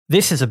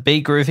This is a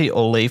Be Groovy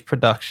or Leave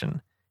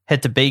production.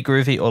 Head to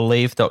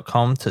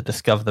begroovyorleave.com to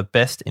discover the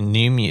best in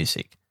new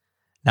music.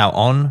 Now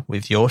on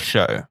with your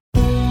show.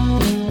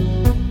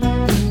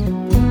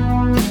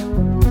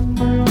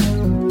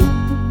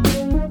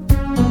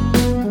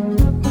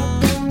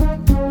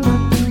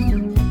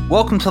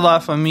 Welcome to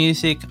Life on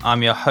Music.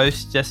 I'm your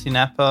host, Jesse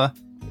Napa.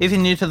 If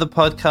you're new to the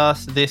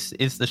podcast, this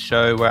is the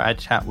show where I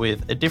chat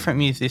with a different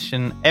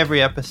musician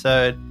every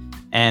episode.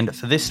 And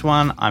for this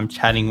one, I'm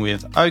chatting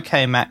with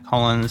OK Matt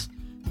Collins,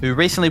 who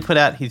recently put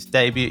out his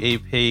debut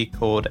EP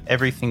called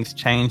Everything's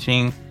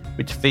Changing,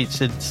 which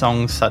featured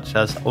songs such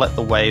as Let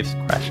the Waves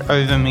Crash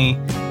Over Me,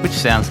 which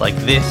sounds like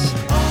this.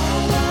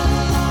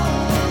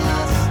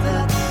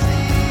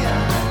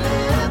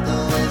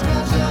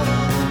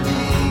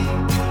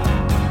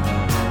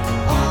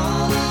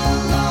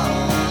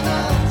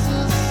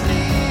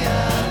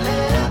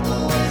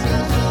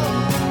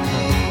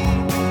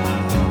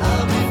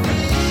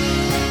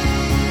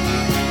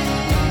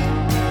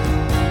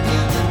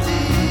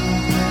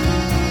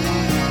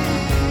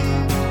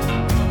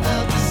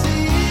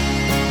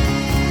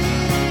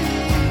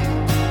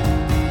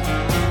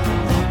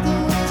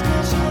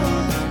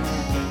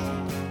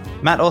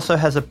 Matt also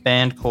has a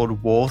band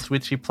called Wolves,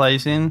 which he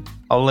plays in.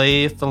 I'll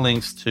leave the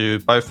links to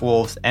both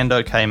Wolves and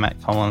OK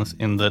Matt Collins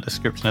in the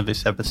description of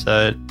this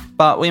episode.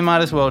 But we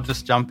might as well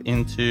just jump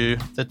into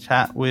the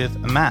chat with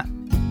Matt.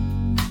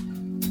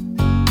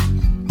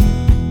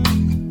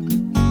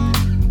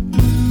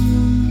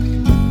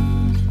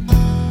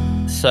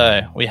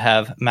 So we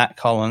have Matt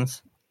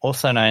Collins,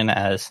 also known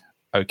as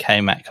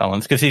OK Matt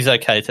Collins, because he's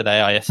okay today,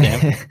 I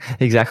assume.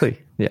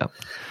 Exactly, yeah.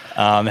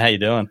 How you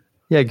doing?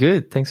 Yeah,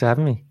 good. Thanks for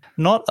having me.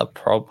 Not a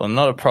problem.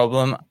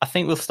 I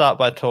think we'll start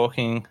by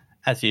talking,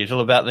 as usual,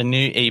 about the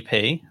new EP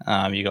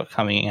you got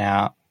coming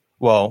out.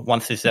 Well,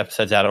 once this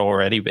episode's out, it'll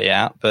already be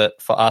out.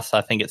 But for us,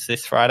 I think it's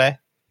this Friday.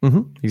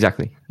 Mm-hmm.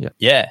 Exactly. Yeah.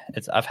 Yeah.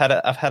 I've had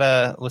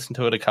a listen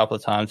to it a couple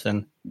of times,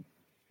 and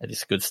it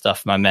is good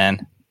stuff, my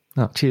man.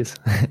 Oh, cheers.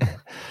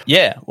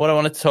 Yeah. What I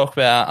wanted to talk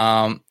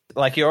about,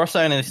 you're also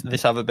in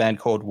this other band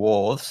called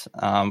Wolves,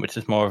 which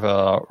is more of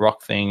a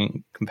rock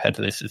thing compared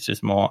to this. It's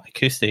just more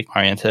acoustic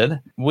oriented.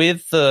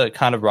 With the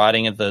kind of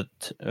writing of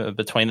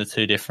between the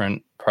two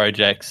different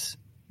projects,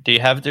 do you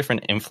have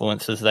different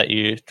influences that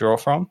you draw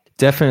from?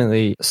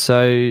 Definitely.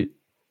 So,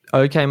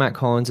 OK Matt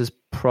Collins is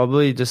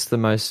probably just the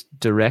most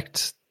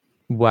direct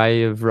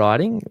way of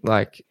writing.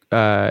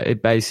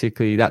 It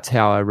basically, that's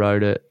how I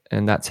wrote it,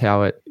 and that's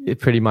how it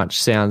pretty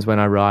much sounds when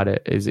I write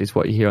it, is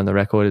what you hear on the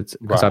record. It's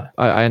because right.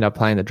 I end up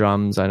playing the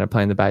drums, I end up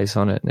playing the bass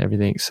on it and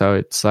everything. So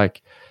it's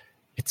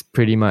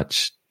pretty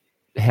much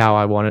how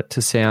I want it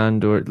to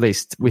sound, or at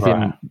least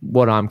within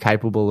what I'm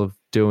capable of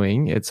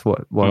doing. It's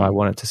what I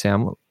want it to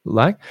sound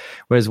like.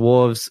 Whereas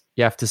Wolves,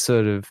 you have to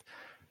sort of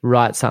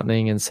write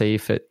something and see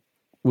if it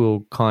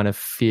will kind of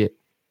fit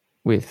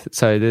with.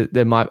 So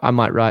I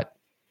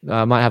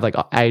might have like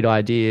 8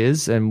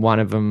 ideas, and one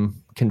of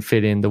them can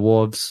fit in the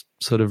Wolves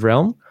sort of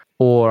realm,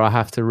 or I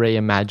have to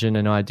reimagine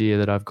an idea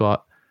that I've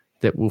got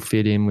that will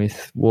fit in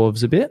with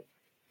Wolves a bit.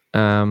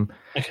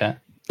 Okay.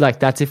 Like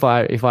that's if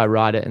I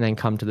write it and then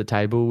come to the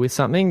table with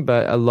something.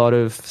 But a lot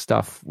of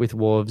stuff with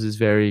Wolves is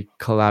very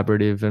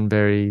collaborative and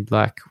very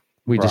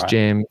we just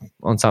jam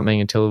on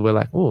something until we're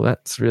like, oh,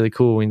 that's really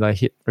cool. We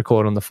hit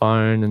record on the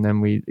phone, and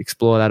then we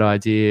explore that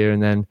idea,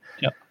 and then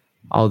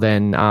I'll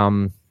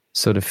then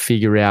sort of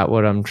figure out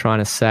what I'm trying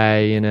to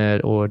say in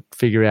it, or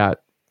figure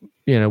out,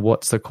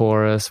 what's the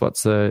chorus,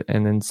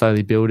 and then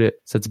slowly build it.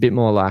 So it's a bit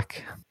more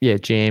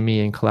jammy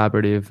and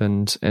collaborative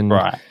and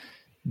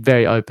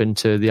very open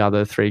to the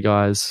other 3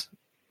 guys,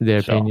 their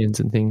opinions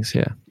and things.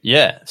 Yeah.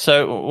 Yeah.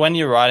 So when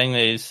you're writing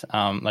these,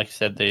 like you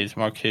said, these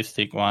more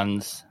acoustic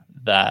ones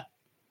that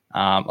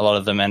a lot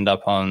of them end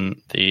up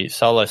on the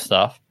solo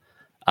stuff,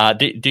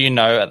 do you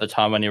know at the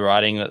time when you're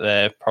writing that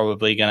they're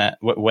probably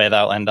where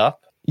they'll end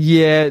up?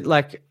 Yeah,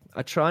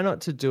 I try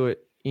not to do it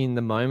in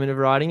the moment of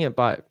writing it,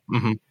 but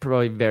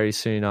probably very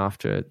soon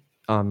after it,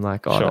 I'm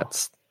like,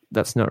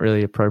 that's not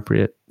really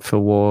appropriate for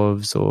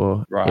Wolves,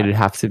 or we'd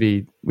have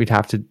to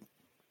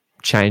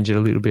change it a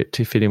little bit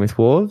to fit in with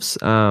Wolves.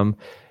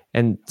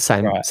 And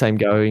same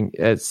going.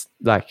 It's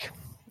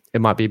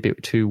it might be a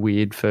bit too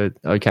weird for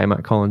OK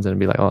Matt Collins, and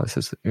be like, oh, this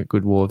is a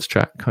good Wolves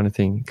track kind of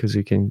thing, because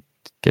we can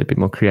get a bit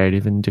more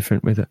creative and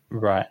different with it.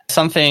 Right.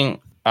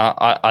 Something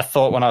I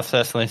thought when I was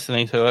first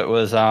listening to it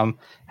was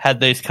had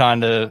these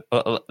kind of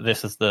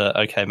this is the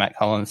OK Matt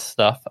Collins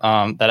stuff,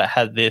 that it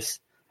had this.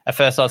 At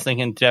first I was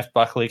thinking Jeff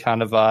Buckley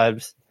kind of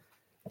vibes,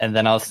 and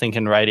then I was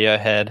thinking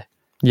Radiohead.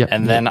 Yeah.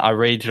 And then I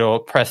read your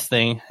press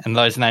thing, and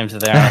those names are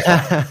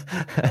there.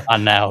 And I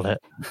nailed it.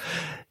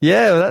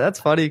 Yeah, well, that's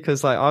funny,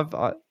 because I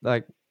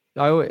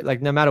always,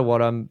 no matter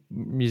what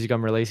music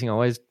I'm releasing, I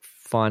always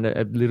find it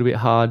a little bit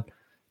hard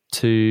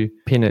to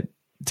pin it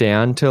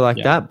down to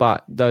that,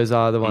 but those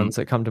are the ones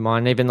that come to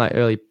mind. Even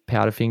early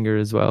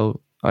Powderfinger as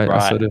well.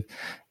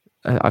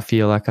 I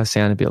feel like I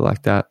sound a bit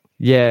like that.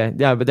 Yeah,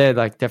 but they're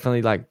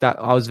definitely that.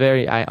 I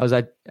was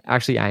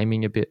actually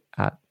aiming a bit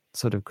at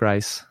sort of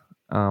Grace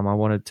I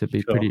wanted to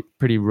be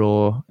pretty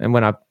raw. And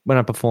when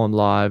I perform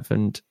live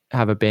and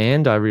have a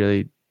band, I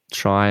really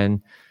try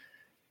and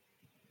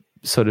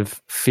sort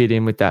of fit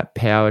in with that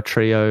power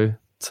trio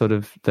sort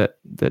of that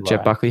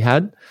Jeff Buckley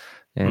had,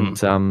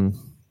 and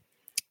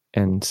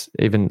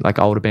even like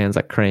older bands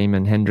like Cream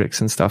and Hendrix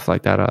and stuff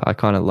like that. I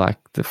kind of like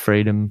the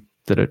freedom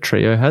that a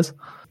trio has.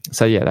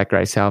 So yeah, that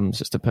Grace album is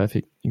just a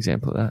perfect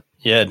example of that.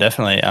 Yeah,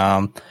 definitely.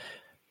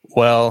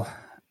 Well,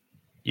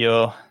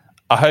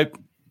 I hope,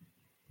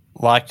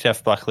 like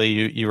Jeff Buckley,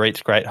 you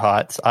reach great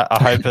heights.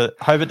 I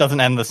hope it doesn't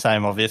end the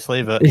same,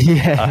 obviously, but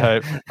yeah.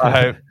 I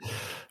hope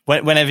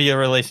whenever you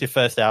release your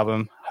first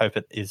album, hope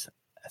it is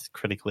as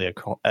critically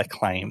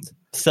acclaimed.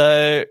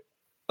 So,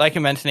 like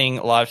you're mentioning,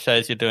 live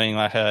shows, you're doing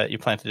you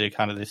plan to do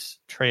kind of this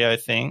trio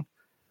thing.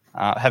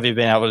 Have you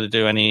been able to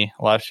do any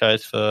live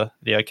shows for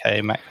the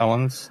OK Matt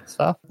Collins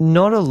stuff?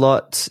 Not a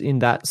lot in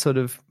that sort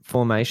of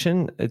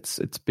formation. It's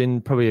been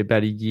probably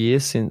about a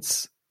year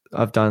since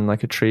I've done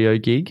like a trio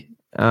gig.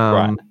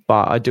 But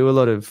I do a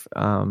lot of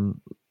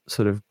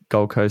sort of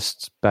Gold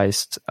Coast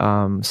based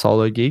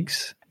solo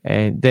gigs,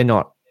 and they're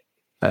not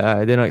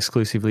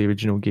exclusively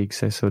original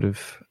gigs. They sort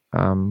of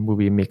will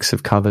be a mix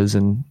of covers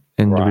and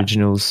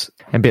originals,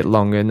 a bit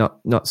longer,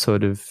 not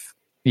sort of.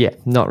 Yeah,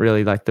 not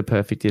really like the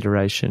perfect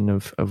iteration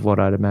of what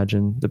I'd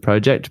imagine the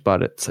project,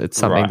 but it's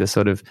something that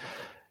sort of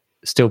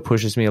still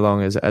pushes me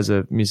along as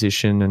a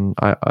musician, and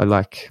I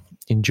like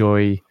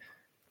enjoy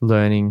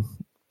learning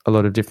a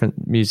lot of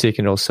different music,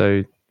 and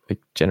also it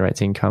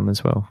generates income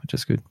as well, which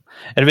is good.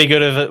 It'd be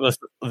good if it was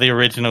the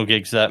original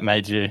gigs that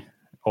made you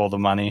all the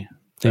money.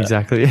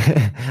 Exactly.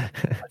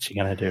 What you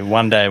gonna do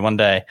one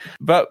day?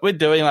 But we're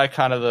doing like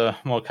kind of the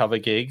more cover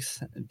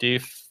gigs. Do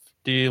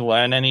you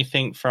learn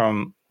anything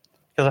from?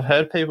 Because I've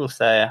heard people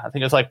say, I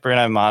think it was like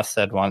Bruno Mars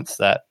said once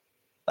that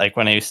like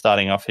when he was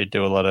starting off, he'd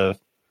do a lot of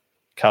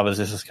covers.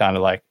 This is kind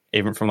of like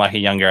even from like a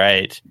younger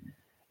age,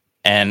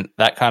 and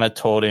that kind of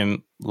taught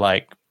him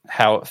like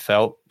how it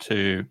felt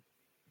to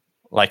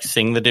like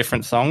sing the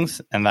different songs,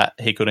 and that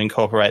he could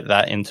incorporate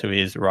that into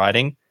his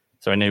writing.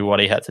 So he knew what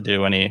he had to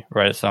do when he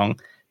wrote a song.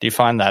 Do you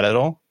find that at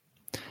all?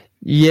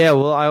 Yeah,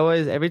 well,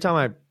 every time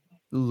I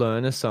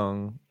learn a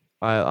song,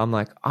 I'm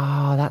like,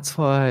 that's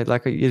why.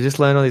 Like, you just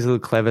learn all these little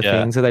clever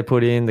things that they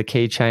put in, the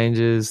key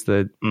changes,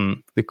 the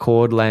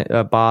chord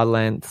bar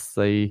length,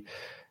 the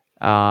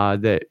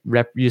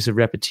use of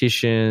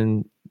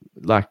repetition,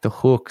 like the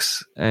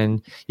hooks,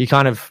 and you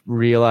kind of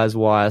realize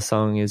why a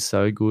song is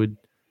so good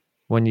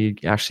when you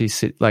actually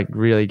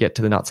really get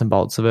to the nuts and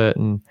bolts of it.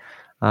 And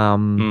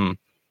I'm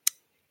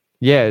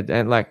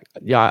like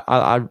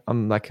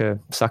a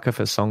sucker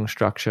for song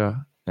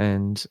structure.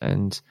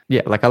 And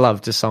yeah, like I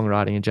love just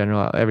songwriting in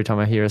general. Every time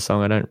I hear a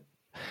song, I don't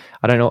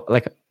know,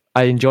 like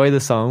I enjoy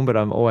the song, but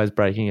I'm always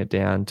breaking it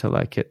down to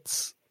like,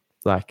 it's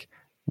like,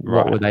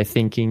 what were they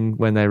thinking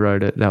when they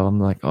wrote it?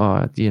 I'm like,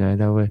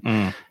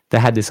 they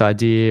had this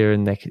idea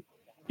and they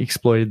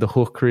exploited the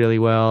hook really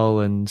well,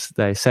 and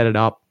they set it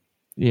up,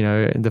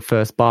 in the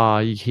first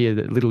bar, you hear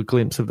the little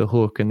glimpse of the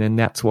hook, and then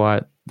that's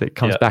why that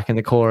comes back in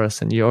the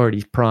chorus, and you're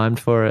already primed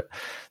for it.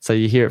 So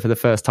you hear it for the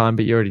first time,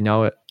 but you already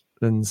know it.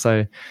 And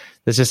so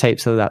there's just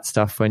heaps of that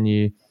stuff when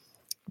you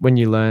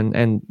learn.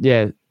 And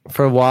yeah,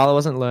 for a while I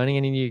wasn't learning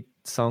any new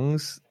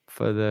songs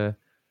for the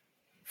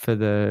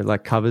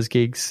like covers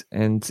gigs,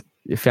 and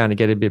I found it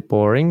get a bit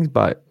boring.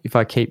 But if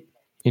I keep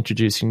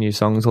introducing new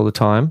songs all the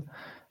time,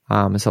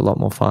 it's a lot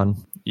more fun.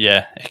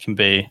 Yeah, it can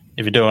be.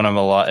 If you're doing them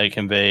a lot, it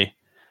can be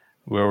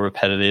real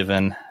repetitive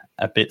and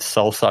a bit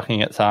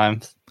soul-sucking at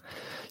times.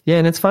 Yeah,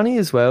 and it's funny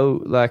as well.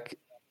 Like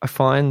I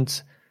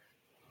find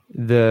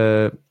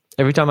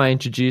every time I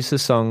introduce a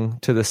song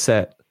to the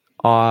set,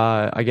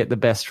 I get the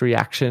best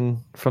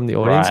reaction from the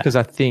audience, because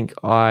I think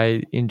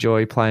I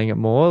enjoy playing it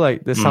more.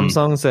 Like there's some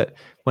songs that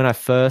when I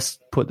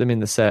first put them in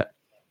the set,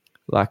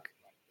 like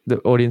the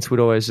audience would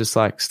always just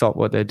like stop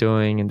what they're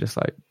doing and just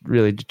like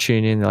really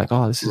tune in. They're like,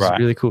 oh, this is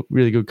really cool,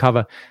 really good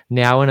cover.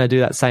 Now when I do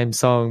that same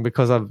song,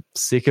 because I'm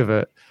sick of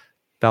it,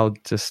 they'll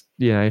just,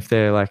 if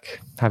they're like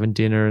having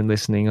dinner and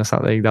listening or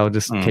something, they'll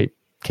just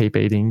keep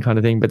eating kind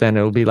of thing. But then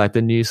it'll be like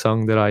the new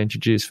song that I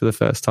introduced for the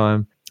first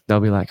time. They'll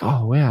be like,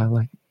 oh wow,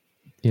 like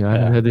I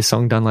haven't heard this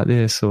song done like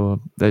this, or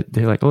they're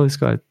like, oh, this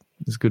guy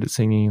is good at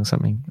singing or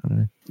something. I don't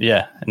know.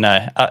 Yeah,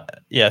 no,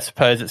 I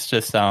suppose it's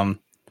just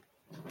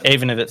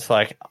even if it's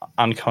like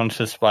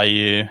unconscious by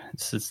you,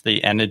 it's just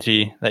the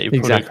energy that you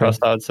put across,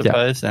 I would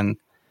suppose. And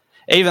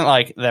even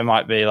like there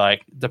might be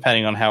like,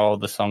 depending on how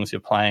old the songs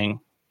you're playing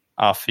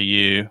are for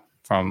you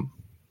from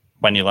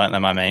when you learnt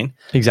them, I mean.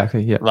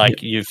 Exactly, yeah.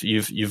 Like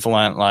you've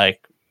learnt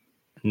like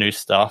new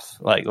stuff,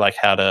 like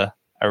how to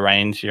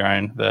arrange your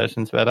own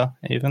versions better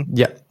even.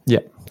 Yeah,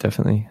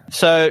 definitely.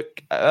 So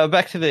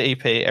back to the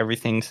EP,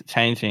 Everything's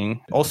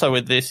Changing. Also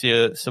with this,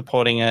 you're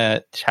supporting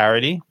a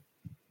charity.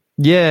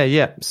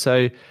 Yeah.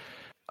 So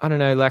I don't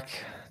know, like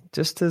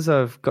just as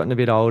I've gotten a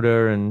bit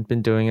older and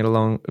been doing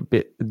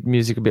it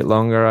music a bit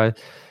longer, I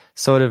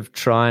sort of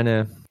trying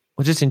to,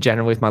 just in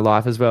general with my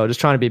life as well, just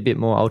trying to be a bit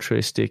more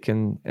altruistic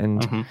and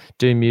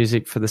do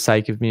music for the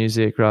sake of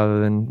music rather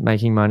than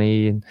making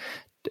money,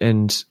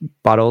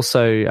 but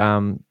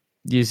also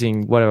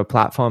using whatever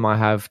platform I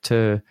have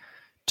to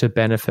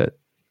benefit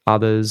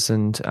others.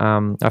 And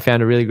I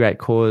found a really great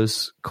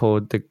cause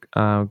called the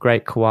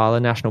Great Koala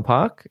National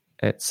Park.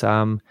 It's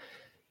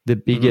the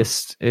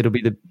biggest, it'll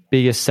be the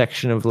biggest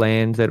section of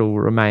land that will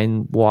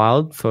remain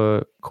wild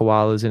for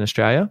koalas in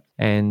Australia.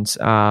 And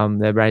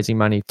they're raising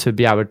money to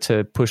be able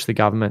to push the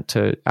government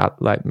to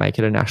make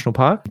it a national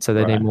park. So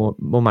they need more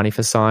money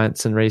for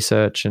science and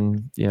research,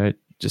 and, you know,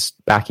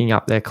 just backing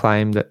up their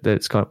claim that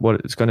it's going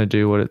to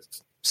do what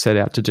it's set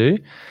out to do.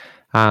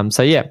 I've made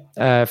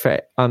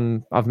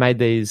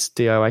these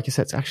DIY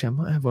cassettes. Actually, I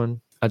might have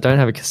one. I don't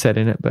have a cassette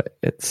in it, but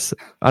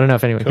I don't know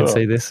if anyone can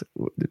see this.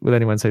 Will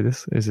anyone see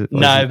this?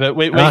 But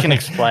we can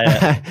explain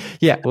it.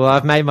 Yeah, well,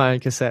 I've made my own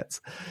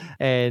cassettes,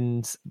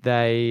 and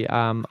they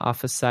are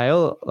for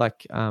sale.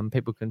 Like,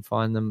 people can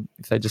find them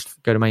if they just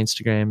go to my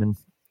Instagram, and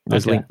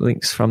there's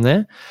links from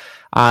there.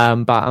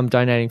 But I'm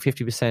donating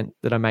 50%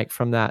 that I make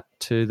from that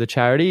to the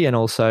charity, and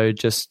also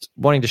just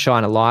wanting to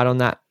shine a light on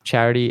that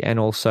charity and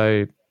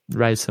also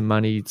raise some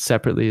money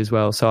separately as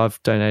well. So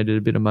I've donated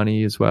a bit of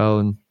money as well,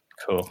 and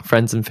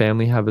friends and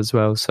family have as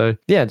well. So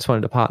yeah, I just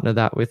wanted to partner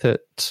that with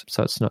it.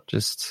 So it's not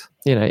just,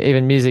 you know,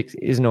 even music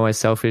isn't always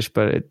selfish,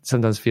 but it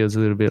sometimes feels a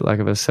little bit like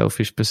of a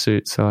selfish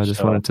pursuit. So I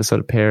just wanted to sort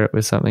of pair it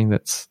with something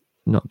that's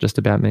not just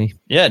about me.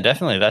 Yeah,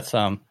 definitely. That's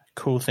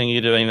cool thing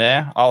you're doing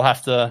there. I'll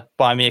have to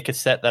buy me a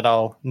cassette that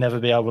I'll never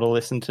be able to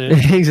listen to.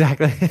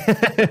 Exactly.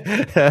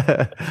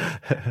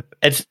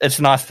 It's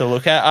nice to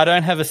look at. I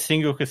don't have a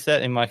single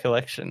cassette in my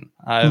collection.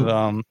 I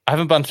have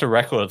a bunch of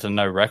records and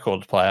no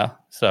record player,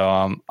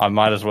 so I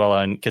might as well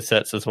own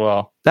cassettes as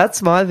well.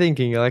 That's my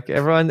thinking. Like,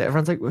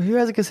 everyone's like, well, who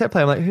has a cassette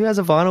player? I'm like, who has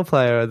a vinyl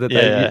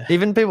player?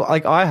 Even people,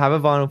 like, I have a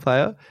vinyl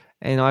player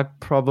and I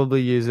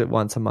probably use it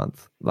once a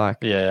month.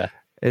 Like,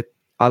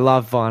 I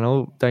love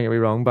vinyl, don't get me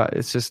wrong, but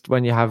it's just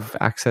when you have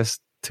access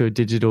to a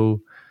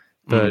digital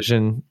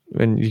version,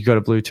 when you've got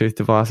a Bluetooth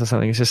device or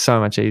something, it's just so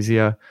much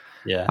easier.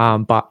 Yeah.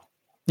 But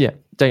yeah,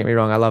 don't get me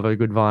wrong, I love a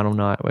good vinyl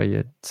night where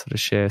you sort of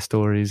share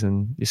stories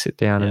and you sit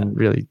down and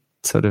really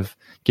sort of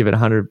give it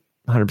 100%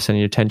 of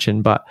your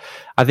attention. But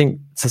I think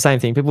it's the same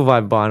thing. People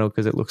buy vinyl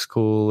because it looks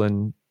cool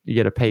and you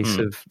get a piece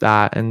of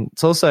that. And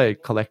it's also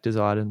collector's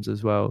items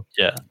as well.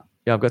 Yeah.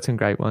 Yeah, I've got some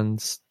great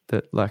ones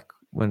that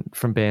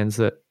from bands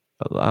that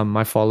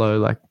I follow.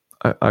 Like,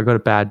 I got a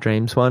Bad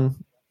Dreams one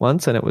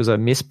once, and it was a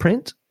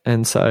misprint,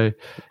 and so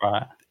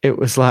it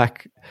was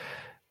like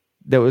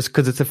there was,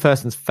 because it's a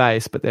person's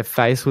face, but their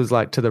face was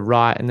like to the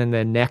right, and then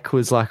their neck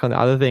was like on the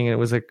other thing, and it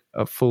was like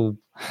a full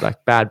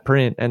like bad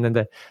print, and then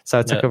it's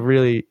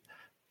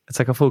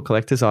like a full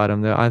collector's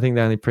item. I think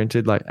they only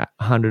printed like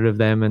 100 of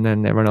them, and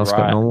then everyone else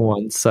got normal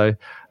ones. So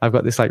I've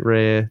got this like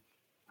rare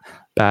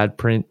bad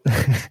print.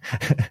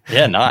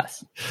 Yeah,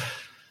 nice.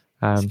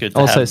 It's good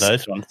to have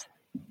those ones.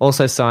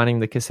 Also signing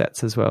the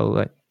cassettes as well,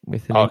 like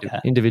with an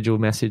individual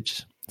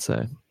message.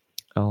 So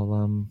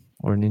I'll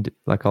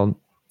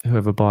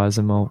whoever buys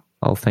them,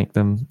 I'll thank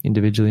them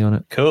individually on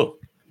it. Cool.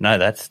 No,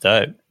 that's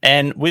dope.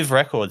 And with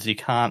records, you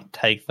can't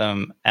take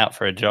them out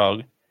for a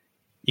jog.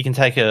 You can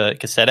take a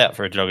cassette out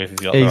for a jog if you've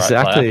got the right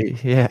player.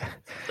 Exactly. Yeah.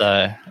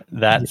 So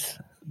that's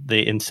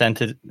the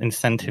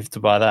incentive to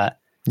buy that,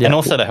 and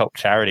also to help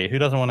charity. Who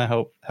doesn't want to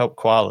help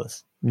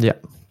koalas? Yeah.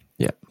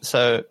 Yeah.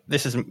 So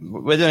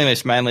we're doing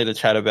this mainly to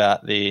chat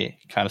about the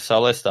kind of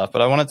solo stuff,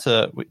 but I wanted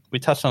to, we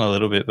touched on a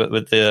little bit, but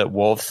with the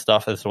WARV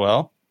stuff as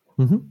well.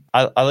 Mm-hmm.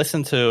 I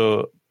listened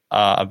to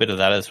a bit of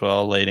that as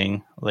well,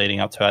 leading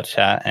up to our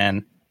chat,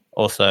 and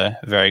also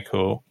very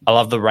cool. I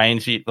love the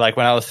range. Like,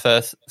 when I was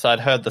first, so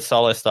I'd heard the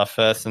solo stuff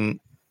first, and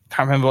I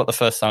can't remember what the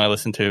first song I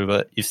listened to,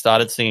 but you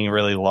started singing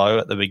really low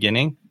at the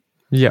beginning.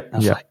 Yeah. I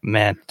was like,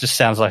 man, just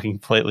sounds like a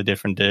completely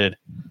different dude.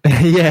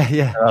 Yeah.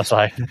 And I was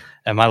like,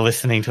 am I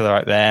listening to the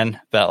right band?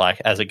 But like,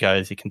 as it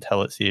goes, you can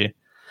tell it's you.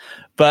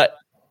 But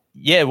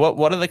yeah,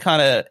 what are the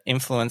kind of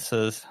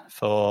influences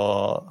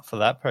for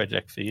that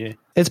project for you?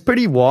 It's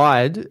pretty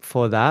wide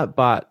for that,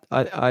 but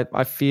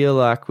I feel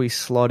like we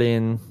slot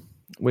in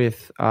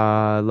with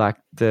like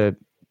the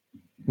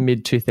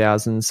mid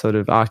 2000s sort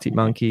of Arctic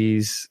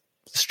Monkeys,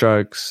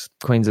 Strokes,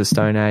 Queens of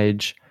Stone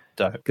Age.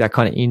 Dope. That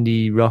kind of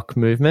indie rock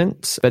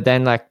movement. But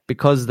then, like,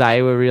 because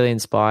they were really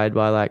inspired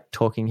by like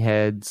Talking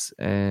Heads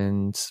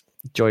and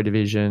Joy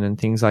Division and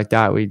things like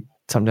that, we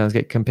sometimes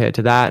get compared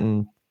to that.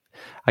 And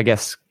I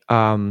guess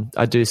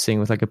I do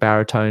sing with like a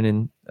baritone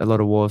in a lot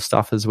of WARV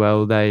stuff as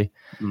well. They,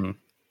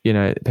 you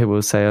know, people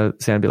will say I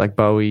sound a bit like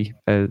Bowie,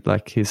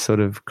 like his sort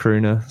of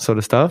crooner sort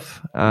of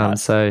stuff.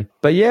 Nice. So,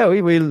 but yeah,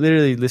 we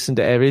literally listen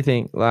to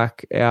everything.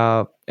 Like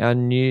the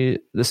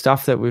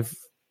stuff that we've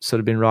sort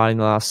of been writing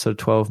the last sort of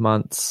 12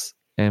 months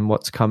and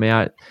what's come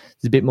out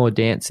is a bit more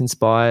dance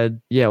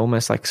inspired. Yeah,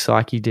 almost like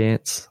psyche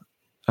dance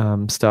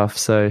stuff.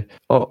 So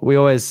we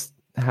always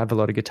have a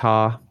lot of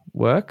guitar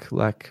work,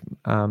 like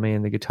me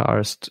and the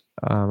guitarist,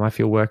 I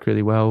feel work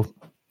really well.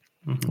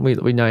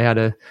 Mm-hmm. We know how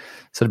to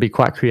sort of be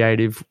quite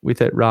creative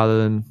with it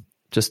rather than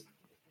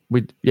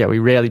we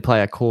rarely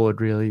play a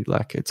chord really.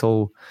 Like it's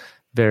all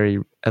very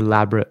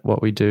elaborate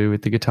what we do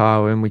with the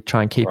guitar, and we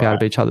try and keep out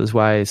of each other's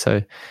way. So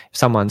if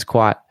someone's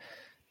quite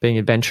being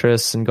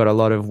adventurous and got a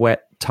lot of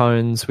wet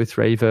tones with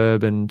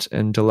reverb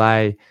and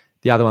delay,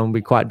 the other one will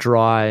be quite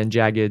dry and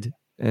jagged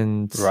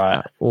and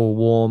or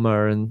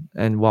warmer and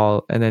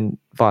then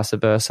vice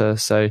versa.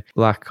 So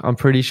like I'm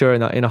pretty sure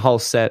in a whole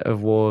set of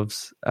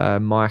Wharves,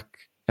 Mike,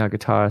 our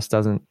guitarist,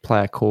 doesn't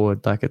play a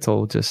chord. Like it's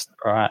all just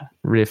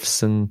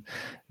riffs and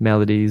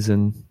melodies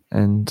and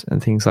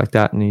things like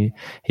that. And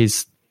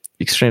he's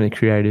extremely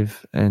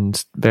creative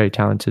and very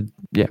talented.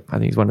 Yeah, I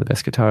think he's one of the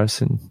best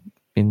guitarists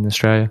in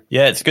Australia.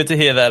 Yeah, it's good to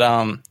hear that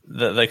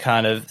that they're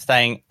kind of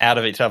staying out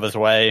of each other's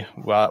way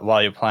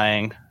while you're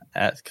playing.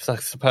 Because I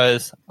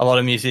suppose a lot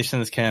of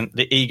musicians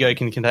the ego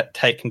can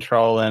take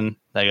control and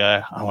they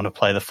go, I want to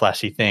play the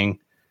flashy thing.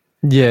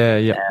 Yeah.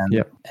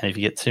 And if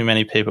you get too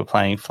many people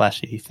playing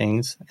flashy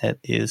things, it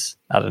is,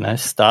 I don't know,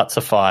 starts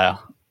a fire.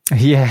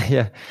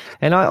 Yeah.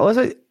 And I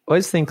also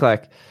always think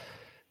like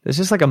there's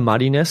just like a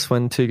muddiness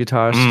when two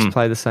guitarists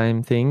play the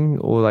same thing,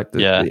 or like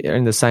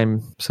in the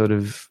same sort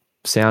of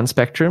sound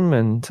spectrum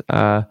and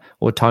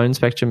or tone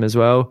spectrum as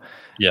well.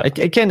 Yeah,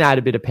 it can add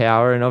a bit of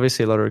power, and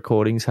obviously a lot of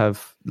recordings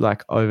have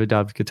like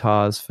overdubbed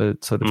guitars for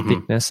sort of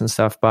thickness and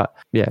stuff. But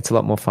yeah, it's a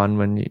lot more fun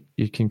when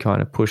you can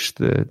kind of push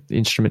the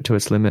instrument to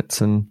its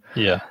limits and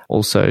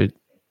also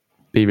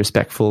be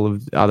respectful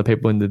of other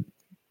people in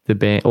the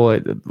band, or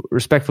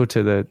respectful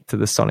to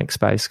the sonic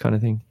space kind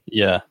of thing.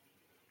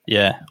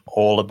 Yeah,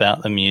 all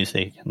about the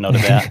music, not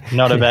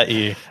about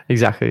you.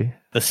 Exactly.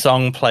 The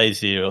song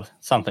plays you, or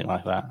something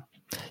like that.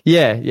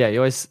 Yeah. You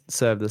always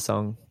serve the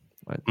song.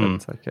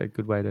 That's like a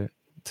good way to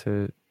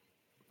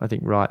I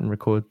think write and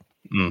record.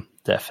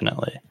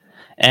 Definitely.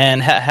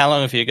 And how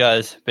long have you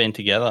guys been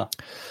together?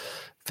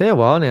 Fair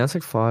while now. It's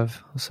like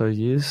 5 or so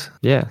years.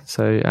 Yeah.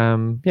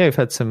 So we've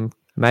had some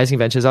amazing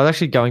adventures. I was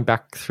actually going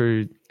back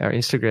through our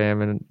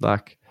Instagram and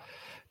like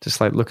just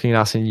like looking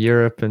at us in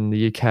Europe and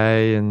the UK,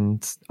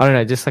 and I don't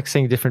know, just like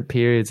seeing different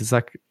periods. It's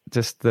like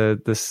just the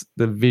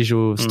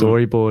visual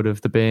storyboard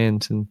of the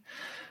band, and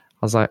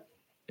I was like,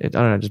 I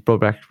don't know, just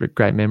brought back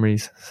great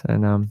memories.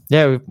 And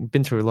we've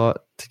been through a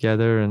lot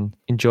together and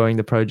enjoying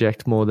the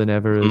project more than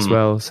ever as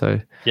well.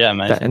 So yeah,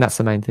 amazing. And that's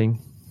the main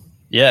thing.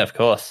 Yeah, of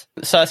course.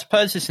 So I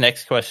suppose this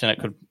next question, it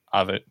could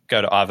either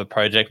go to either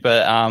project,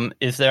 but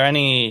is there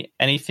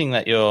anything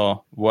that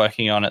you're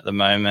working on at the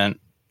moment,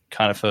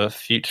 kind of for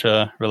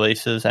future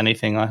releases,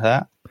 anything like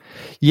that?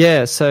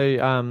 Yeah,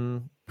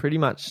 so pretty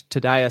much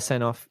today I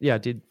sent off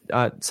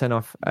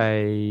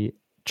a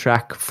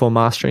track for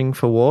mastering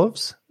for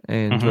Wharves,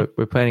 and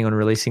we're planning on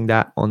releasing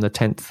that on the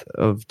 10th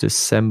of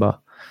December.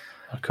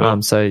 Oh,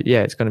 cool. So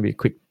yeah, it's going to be a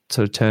quick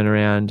sort of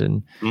turnaround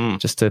and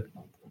just a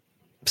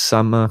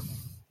summer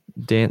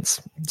dance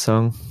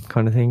song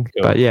kind of thing.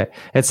 Cool. But yeah,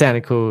 it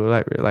sounded cool,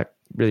 like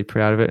really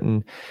proud of it,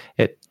 and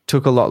it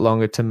took a lot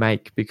longer to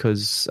make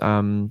because 2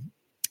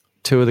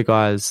 of the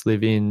guys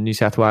live in New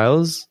South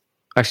Wales.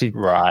 Actually,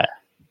 right.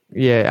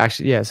 Yeah,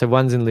 so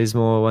one's in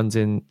Lismore, one's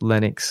in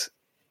Lennox,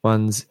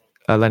 one's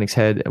Lennox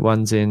Head,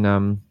 one's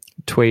in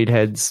Tweed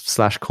Heads /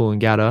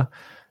 Coolangatta,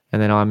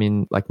 and then I'm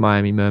in like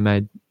Miami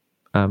Mermaid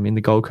in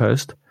the Gold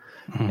Coast.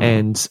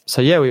 And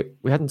so yeah,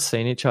 we hadn't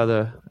seen each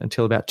other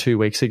until about 2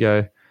 weeks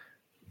ago,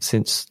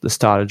 since the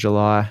start of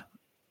July,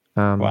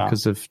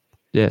 because of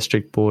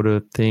strict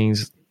border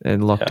things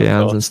and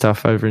lockdowns and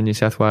stuff over in New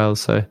South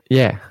Wales. So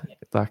yeah,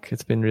 like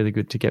it's been really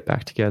good to get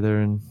back together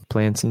and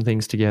plan some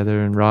things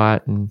together and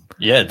write. And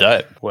yeah,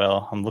 dope.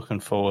 Well, I'm looking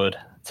forward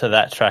to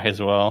that track as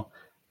well.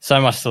 So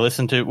much to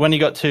listen to. When you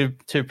got two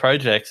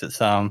projects, it's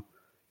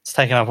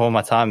taking up all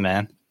my time,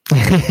 man.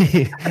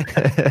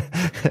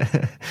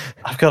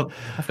 I've got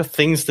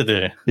things to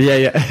do.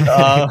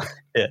 Yeah.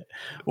 Yeah.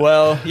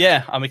 Well,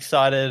 yeah, I'm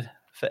excited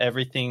for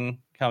everything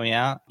coming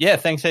out. Yeah,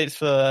 thanks heaps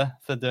for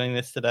doing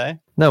this today.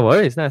 No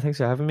worries. No, thanks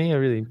for having me. I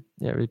really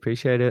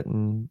appreciate it,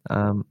 and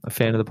a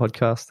fan of the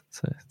podcast.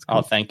 So it's cool.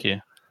 Oh, thank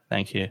you.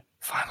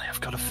 Finally,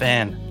 I've got a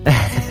fan.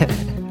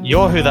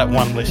 You're who that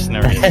one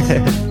listener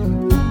is.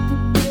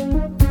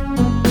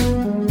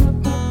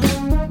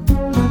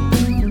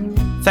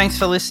 Thanks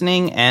for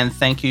listening, and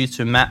thank you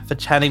to Matt for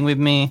chatting with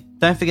me.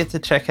 Don't forget to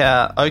check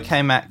out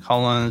OK Matt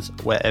Collins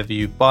wherever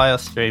you buy or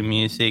stream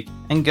music,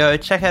 and go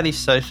check out his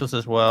socials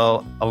as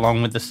well,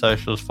 along with the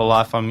socials for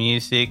Life on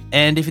Music.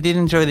 And if you did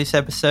enjoy this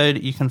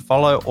episode, you can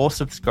follow or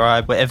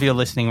subscribe wherever you're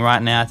listening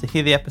right now to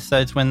hear the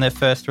episodes when they're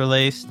first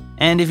released.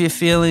 And if you're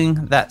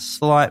feeling that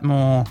slight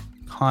more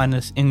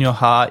kindness in your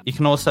heart, you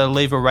can also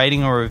leave a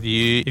rating or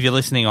review if you're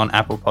listening on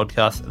Apple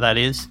Podcasts, that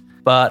is.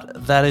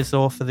 But that is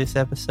all for this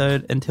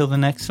episode. Until the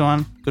next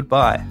one,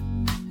 goodbye.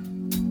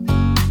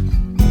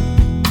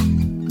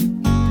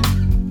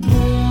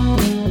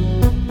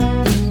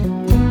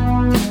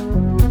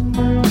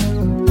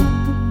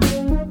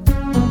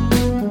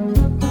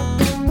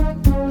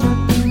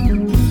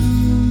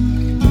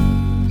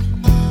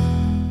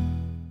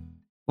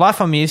 Life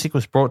on Music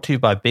was brought to you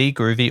by Be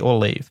Groovy or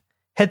Leave.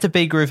 Head to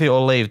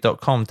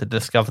begroovyorleave.com to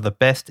discover the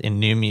best in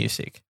new music.